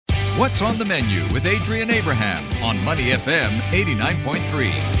What's on the Menu with Adrian Abraham on Money FM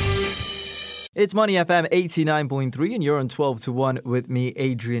 89.3. It's Money FM 89.3 and you're on 12 to 1 with me,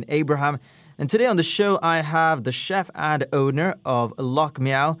 Adrian Abraham. And today on the show, I have the chef and owner of Lok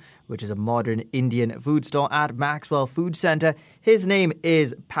Miao, which is a modern Indian food stall at Maxwell Food Centre. His name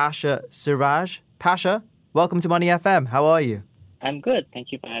is Pasha Siraj. Pasha, welcome to Money FM. How are you? I'm good.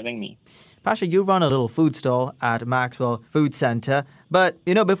 Thank you for having me. Pasha, you run a little food stall at Maxwell Food Centre. But,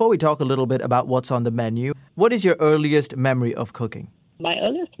 before we talk a little bit about what's on the menu, what is your earliest memory of cooking? My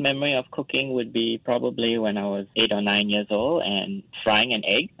earliest memory of cooking would be probably when I was 8 or 9 years old and frying an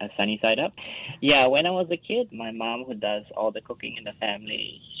egg, sunny side up. Yeah, when I was a kid, my mom, who does all the cooking in the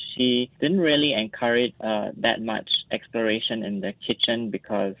family, she didn't really encourage that much exploration in the kitchen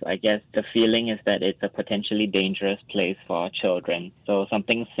because I guess the feeling is that it's a potentially dangerous place for children. So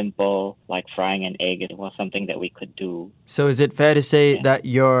something simple like frying an egg, it was something that we could do. So is it fair to say that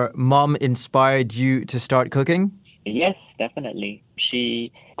your mom inspired you to start cooking? Yes, definitely.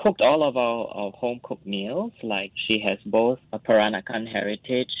 She cooked all of our home-cooked meals. Like, she has both a Peranakan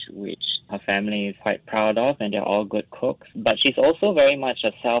heritage, which her family is quite proud of, and they're all good cooks. But she's also very much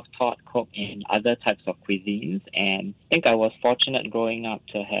a self-taught cook in other types of cuisines. And I think I was fortunate growing up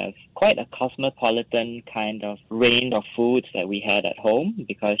to have quite a cosmopolitan kind of range of foods that we had at home,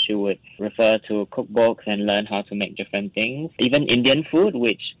 because she would refer to cookbooks and learn how to make different things. Even Indian food,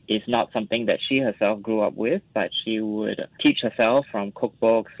 which is not something that she herself grew up with, but she would teach herself from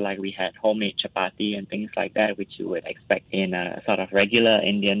cookbooks. Like, we had homemade chapati and things like that, which you would expect in a sort of regular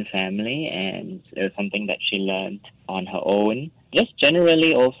Indian family, and it was something that she learned on her own. Just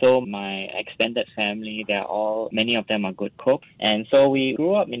generally also my extended family, many of them are good cooks. And so we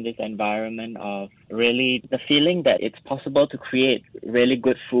grew up in this environment of really the feeling that it's possible to create really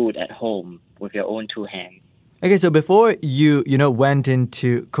good food at home with your own two hands. Okay, so before you went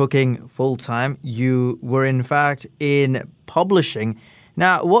into cooking full time, you were in fact in publishing.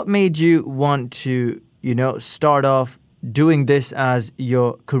 Now, what made you want to, start off doing this as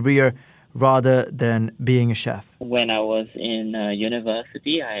your career rather than being a chef? When I was in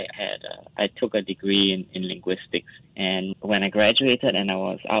university, I took a degree in linguistics. And when I graduated and I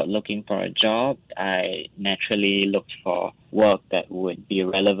was out looking for a job, I naturally looked for work that would be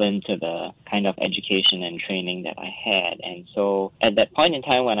relevant to the kind of education and training that I had. And so at that point in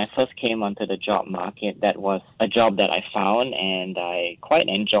time when I first came onto the job market, that was a job that I found and I quite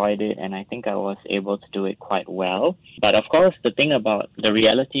enjoyed it, and I think I was able to do it quite well. But of course, the thing about the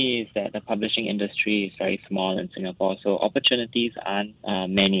reality is that the publishing industry is very small in Singapore, so opportunities aren't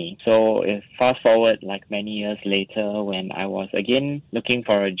many. So if fast forward like many years later, when I was again looking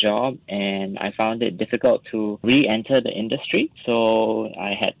for a job and I found it difficult to re-enter the industry, so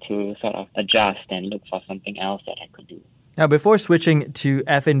I had to sort of adjust and look for something else that I could do. Now, before switching to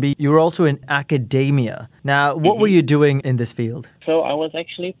F&B, you were also in academia. Now, what were you doing in this field? So I was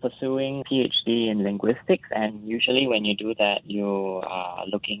actually pursuing PhD in linguistics, and usually when you do that, you are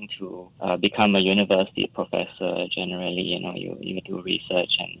looking to become a university professor. Generally, you do research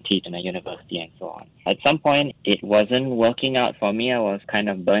and teach in a university and so on. At some point, it wasn't working out for me. I was kind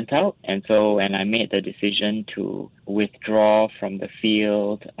of burnt out, and so when I made the decision to withdraw from the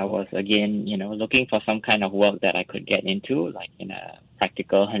field, I was again, looking for some kind of work that I could get into, like in a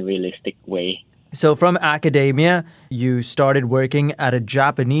practical and realistic way. So from academia, you started working at a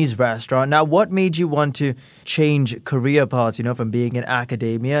Japanese restaurant. Now, what made you want to change career paths, from being in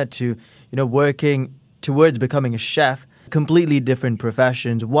academia to, working towards becoming a chef, completely different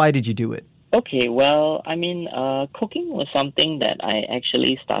professions? Why did you do it? Okay, well, cooking was something that I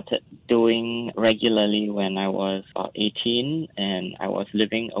actually started doing regularly when I was about 18 and I was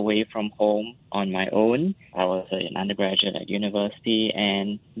living away from home on my own. I was an undergraduate at university,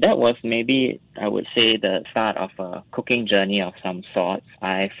 and that was maybe, I would say, the start of a cooking journey of some sorts.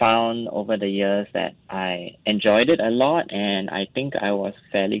 I found over the years that I enjoyed it a lot, and I think I was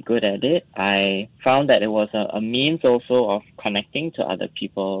fairly good at it. I found that it was a means also of connecting to other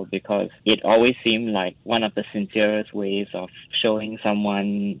people, because it always seemed like one of the sincerest ways of showing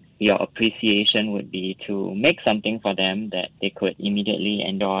someone your appreciation would be to make something for them that they could immediately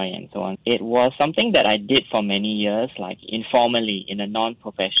enjoy and so on. It was something that I did for many years, like informally in a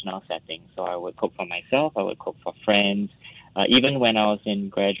non-professional setting. So I would cook for myself, I would cook for friends. Even when I was in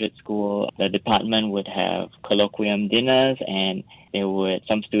graduate school, the department would have colloquium dinners, and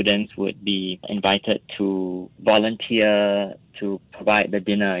some students would be invited to volunteer to provide the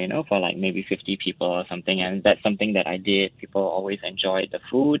dinner, for like maybe 50 people or something. And that's something that I did. People always enjoyed the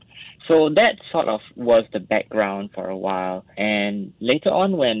food. So that sort of was the background for a while. And later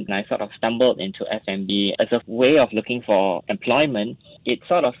on, when I sort of stumbled into F&B as a way of looking for employment, it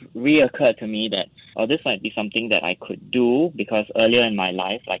sort of reoccurred to me that, oh, this might be something that I could do, because earlier in my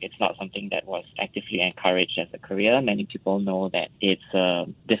life, like, it's not something that was actively encouraged as a career. Many people know that it's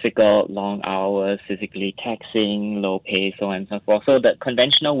difficult, long hours, physically taxing, low pay, so on and so forth. So the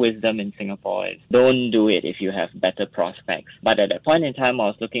conventional wisdom in Singapore is don't do it if you have better prospects. But at that point in time, I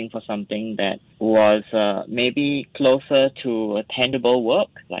was looking for something that was maybe closer to a tangible work.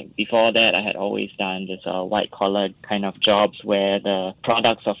 Like, before that, I had always done this white-collar kind of jobs where the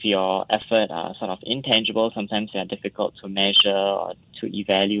products of your effort are sort of intangible. Sometimes they are difficult to measure or to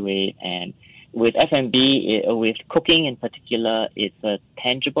evaluate. And with F&B, with cooking in particular, it's a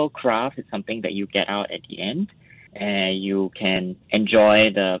tangible craft. It's something that you get out at the end. And you can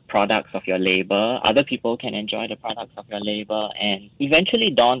enjoy the products of your labor. Other people can enjoy the products of your labor. And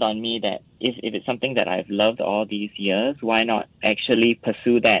eventually dawned on me that if it's something that I've loved all these years, why not actually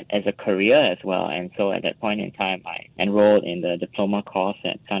pursue that as a career as well? And so at that point in time, I enrolled in the diploma course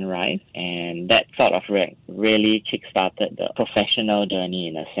at Sunrise, and that sort of really kickstarted the professional journey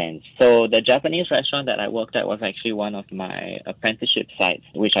in a sense. So the Japanese restaurant that I worked at was actually one of my apprenticeship sites,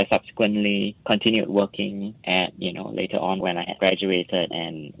 which I subsequently continued working at, later on when I had graduated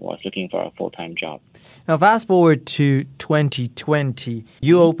and was looking for a full-time job. Now, fast forward to 2020,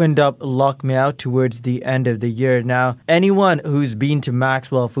 you opened up Lok Miao towards the end of the year. Now, anyone who's been to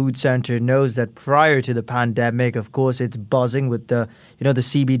Maxwell Food Center knows that prior to the pandemic, of course, it's buzzing with the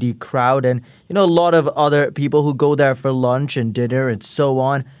CBD crowd and, a lot of other people who go there for lunch and dinner and so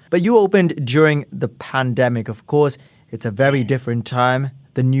on. But you opened during the pandemic, of course. It's a very different time,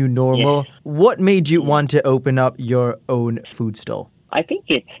 the new normal. Yes. What made you want to open up your own food stall? I think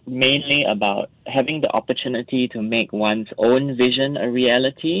it's mainly about having the opportunity to make one's own vision a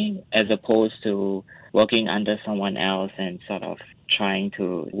reality, as opposed to working under someone else and sort of trying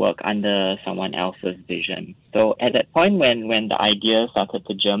to work under someone else's vision. So at that point when the idea started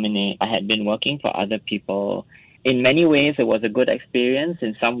to germinate, I had been working for other people. In many ways, it was a good experience.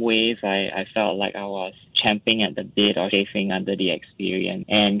 In some ways, I felt like I was champing at the bit or chafing under the experience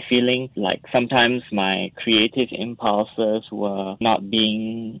and feeling like sometimes my creative impulses were not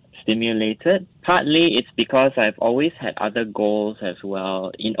being stimulated. Partly it's because I've always had other goals as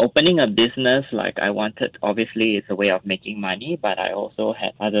well. In opening a business, like, I wanted, obviously it's a way of making money, but I also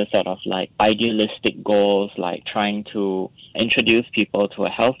had other sort of like idealistic goals, like trying to introduce people to a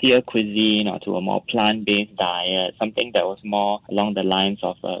healthier cuisine or to a more plant-based diet, something that was more along the lines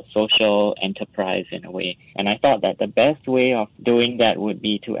of a social enterprise in a way. And I thought that the best way of doing that would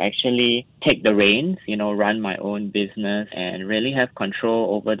be to actually take the reins, run my own business and really have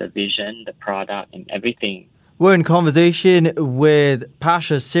control over the vision, the product, and everything. We're in conversation with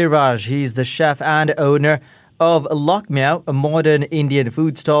Pasha Siraj. He's the chef and owner of Lok Miao, a modern Indian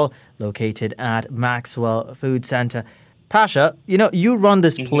food stall located at Maxwell Food Center. Pasha, you run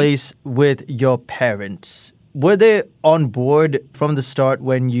this place with your parents. Were they on board from the start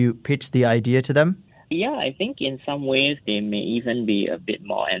when you pitched the idea to them? Yeah, I think in some ways they may even be a bit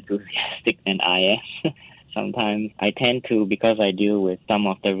more enthusiastic than I am. Sometimes I tend to, because I deal with some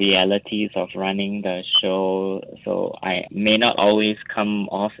of the realities of running the show, so I may not always come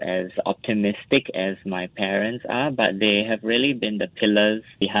off as optimistic as my parents are, but they have really been the pillars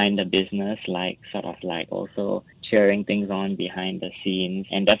behind the business, like sort of like also cheering things on behind the scenes,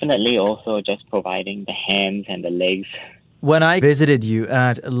 and definitely also just providing the hands and the legs. When I visited you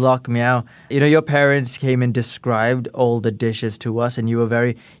at Lok Miao, your parents came and described all the dishes to us, and you were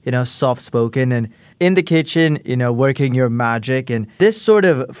very, soft-spoken and in the kitchen, working your magic. And this sort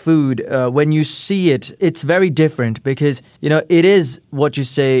of food, when you see it, it's very different because, it is what you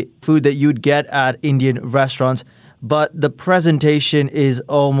say, food that you'd get at Indian restaurants, but the presentation is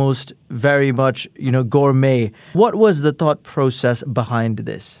almost very much, gourmet. What was the thought process behind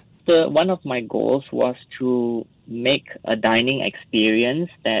this? One of my goals was to make a dining experience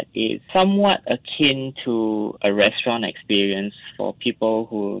that is somewhat akin to a restaurant experience for people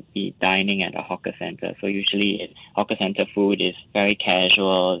who will be dining at a hawker center. So usually hawker center food is very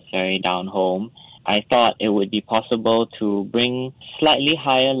casual, it's very down home. I thought it would be possible to bring slightly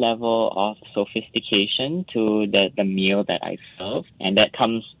higher level of sophistication to the meal that I serve, and that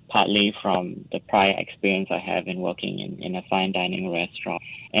comes partly from the prior experience I have in working in a fine dining restaurant.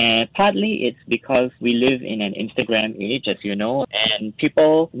 And partly it's because we live in an Instagram age, as you know, and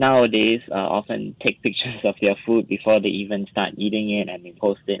people nowadays often take pictures of their food before they even start eating it and they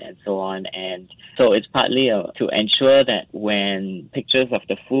post it and so on. And so it's partly to ensure that when pictures of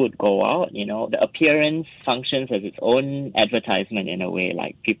the food go out, the appearance functions as its own advertisement in a way,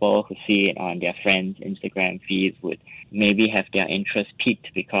 like people who see it on their friends' Instagram feeds would maybe have their interest piqued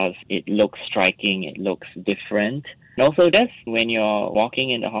because it looks striking, it looks different. And also that's when you're walking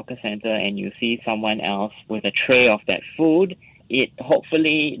in the hawker center and you see someone else with a tray of that food, it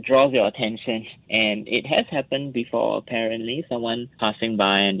hopefully draws your attention. And it has happened before, apparently. Someone passing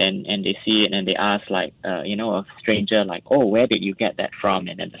by and they see it and they ask a stranger like, oh, where did you get that from?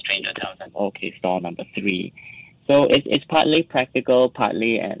 And then the stranger tells them, okay, stall number 3. So it's partly practical,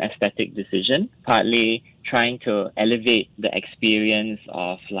 partly an aesthetic decision, partly trying to elevate the experience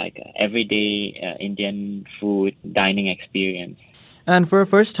of like everyday Indian food dining experience. And for a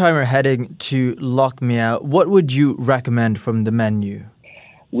first-timer heading to Lok Miao, what would you recommend from the menu?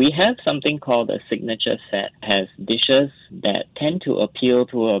 We have something called a signature set. It has dishes that tend to appeal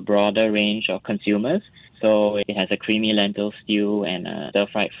to a broader range of consumers. So it has a creamy lentil stew and a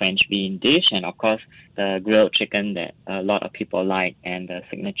stir-fried French bean dish, and of course the grilled chicken that a lot of people like, and the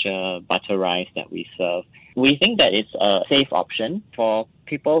signature butter rice that we serve. We think that it's a safe option. For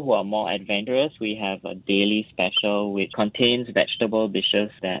people who are more adventurous, we have a daily special which contains vegetable dishes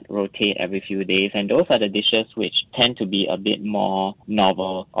that rotate every few days, and those are the dishes which tend to be a bit more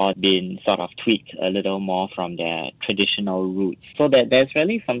novel or been sort of tweaked a little more from their traditional roots. So that there's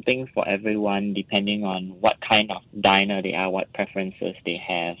really something for everyone depending on what kind of diner they are, what preferences they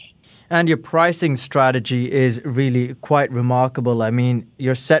have. And your pricing strategy is really quite remarkable. I mean,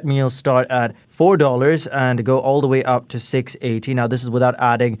 your set meals start at $4 and go all the way up to $6.80. Now, this is without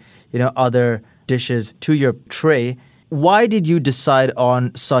adding, other dishes to your tray. Why did you decide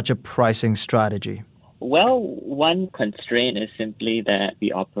on such a pricing strategy? Well, one constraint is simply that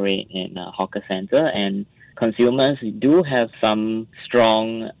we operate in a hawker center, and consumers do have some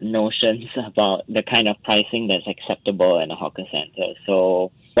strong notions about the kind of pricing that's acceptable in a hawker center.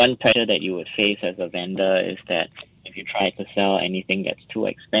 So one pressure that you would face as a vendor is that if you try to sell anything that's too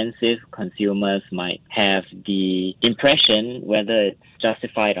expensive, consumers might have the impression, whether it's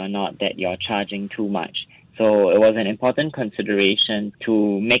justified or not, that you're charging too much. So it was an important consideration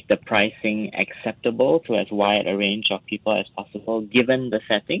to make the pricing acceptable to as wide a range of people as possible, given the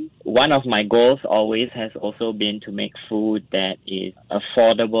setting. One of my goals always has also been to make food that is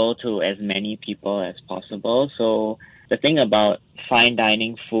affordable to as many people as possible. So the thing about fine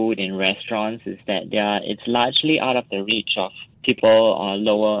dining food in restaurants is that it's largely out of the reach of people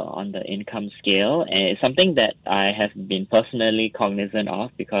lower on the income scale, and it's something that I have been personally cognizant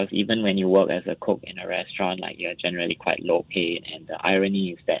of, because even when you work as a cook in a restaurant, like, you're generally quite low paid, and the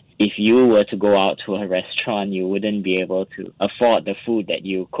irony is that if you were to go out to a restaurant, you wouldn't be able to afford the food that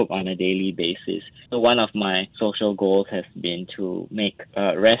you cook on a daily basis. So one of my social goals has been to make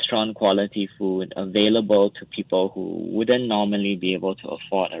restaurant quality food available to people who wouldn't normally be able to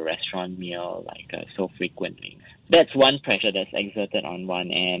afford a restaurant meal so frequently. That's one pressure that's exerted on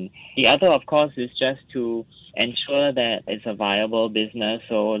one end. The other, of course, is just to ensure that it's a viable business.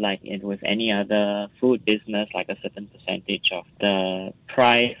 So like it with any other food business, like a certain percentage of the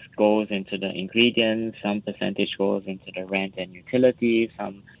price goes into the ingredients, some percentage goes into the rent and utilities,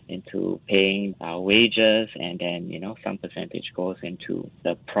 some into paying our wages, and then, some percentage goes into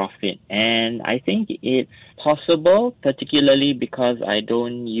the profit. And I think it's possible, particularly because I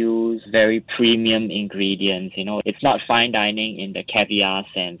don't use very premium ingredients. It's not fine dining in the caviar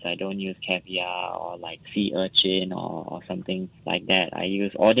sense. I don't use caviar or like sea urchin or something like that. I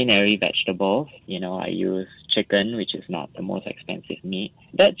use ordinary vegetables. I use chicken, which is not the most expensive meat.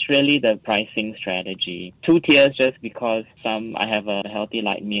 That's really the pricing strategy. 2 tiers just because I have a healthy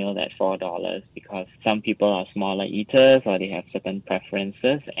light meal at $4 because some people are smaller eaters or they have certain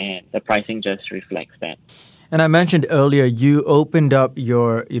preferences, and the pricing just reflects that. And I mentioned earlier, you opened up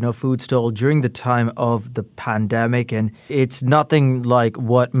your, food stall during the time of the pandemic, and it's nothing like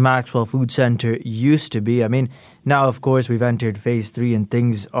what Maxwell Food Center used to be. I mean, now, of course, we've entered phase 3 and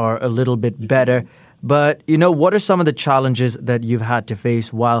things are a little bit better. But, what are some of the challenges that you've had to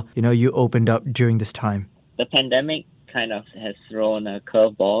face while, you opened up during this time? The pandemic kind of has thrown a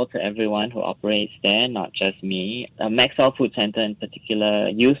curveball to everyone who operates there, not just me. Maxwell Food Center in particular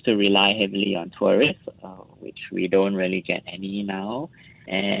used to rely heavily on tourists, which we don't really get any now.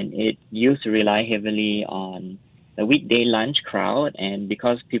 And it used to rely heavily on the weekday lunch crowd, and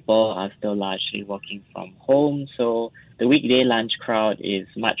because people are still largely working from home, so the weekday lunch crowd is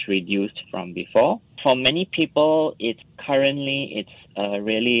much reduced from before. For many people, it's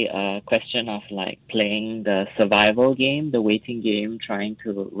really a question of like playing the survival game, the waiting game, trying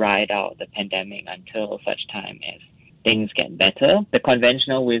to ride out the pandemic until such time as things get better. The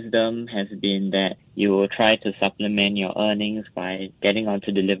conventional wisdom has been that you will try to supplement your earnings by getting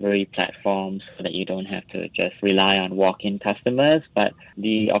onto delivery platforms so that you don't have to just rely on walk-in customers. But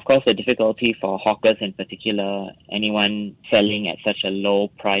of course, the difficulty for hawkers in particular, anyone selling at such a low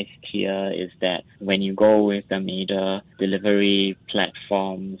price tier, is that when you go with the major delivery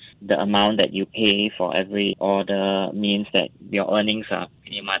platforms, the amount that you pay for every order means that your earnings are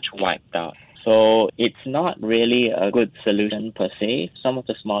pretty much wiped out. So it's not really a good solution per se. Some of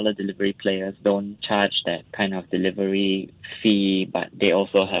the smaller delivery players don't charge that kind of delivery fee, but they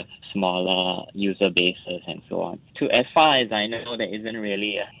also have smaller user bases and so on. As far as I know, there isn't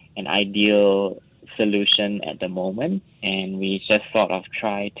really an ideal solution at the moment, and we just sort of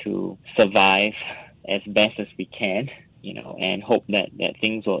try to survive as best as we can, and hope that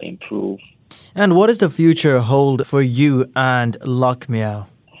things will improve. And what does the future hold for you and Lok Miao?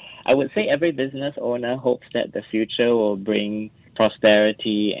 I would say every business owner hopes that the future will bring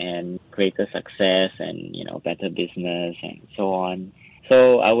prosperity and greater success and, better business and so on.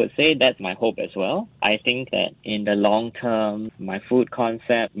 So I would say that's my hope as well. I think that in the long term, my food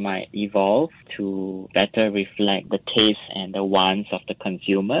concept might evolve to better reflect the taste and the wants of the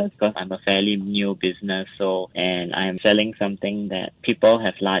consumers, because I'm a fairly new business, and I'm selling something that people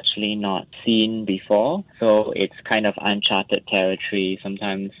have largely not seen before. So it's kind of uncharted territory.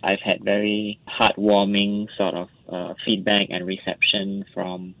 Sometimes I've had very heartwarming sort of feedback and reception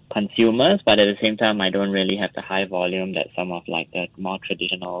from consumers, but at the same time, I don't really have the high volume that some of the more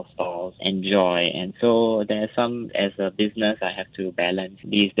traditional stalls enjoy. And so there's as a business, I have to balance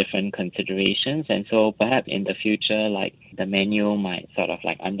these different considerations. And so perhaps in the future, the menu might sort of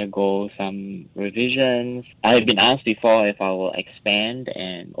undergo some revisions. I've been asked before if I will expand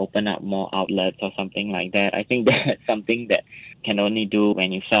and open up more outlets or something like that. I think that's something that can only do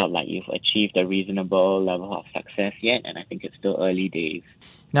when you felt like you've achieved a reasonable level of success yet, and I think it's still early days.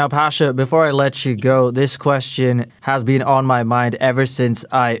 Now, Pasha, before I let you go, this question has been on my mind ever since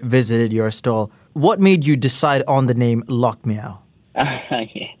I visited your stall. What made you decide on the name Lok Miao?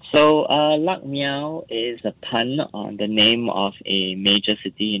 Yeah. So, Lok Miao is a pun on the name of a major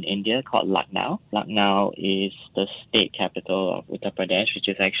city in India called Lucknow. Lucknow is the state capital of Uttar Pradesh, which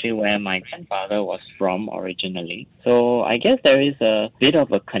is actually where my grandfather was from originally. So, I guess there is a bit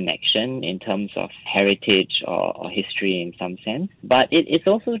of a connection in terms of heritage or history in some sense. But it's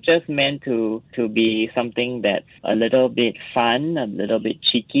also just meant to be something that's a little bit fun, a little bit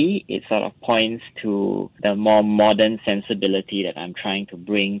cheeky. It sort of points to the more modern sensibility that I'm trying to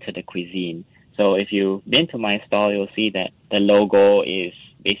bring to the cuisine. So if you've been to my stall, you'll see that the logo is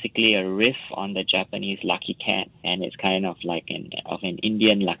basically a riff on the Japanese lucky cat, and it's kind of like an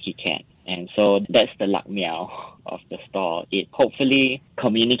Indian lucky cat. And so that's the Lok Miao of the stall. It hopefully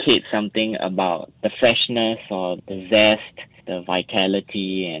communicates something about the freshness or the zest, the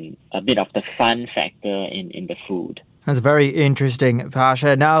vitality, and a bit of the fun factor in the food. That's very interesting,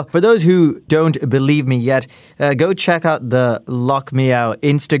 Pasha. Now, for those who don't believe me yet, go check out the Lok Miao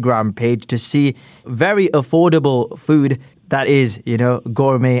Instagram page to see very affordable food that is,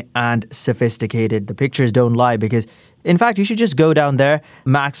 gourmet and sophisticated. The pictures don't lie because, in fact, you should just go down there,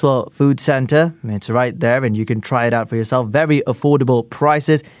 Maxwell Food Center. It's right there and you can try it out for yourself. Very affordable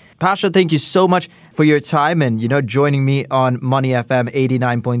prices. Pasha, thank you so much for your time and, joining me on Money FM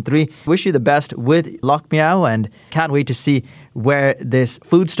 89.3. Wish you the best with Lok Miao and can't wait to see where this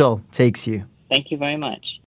food stall takes you. Thank you very much.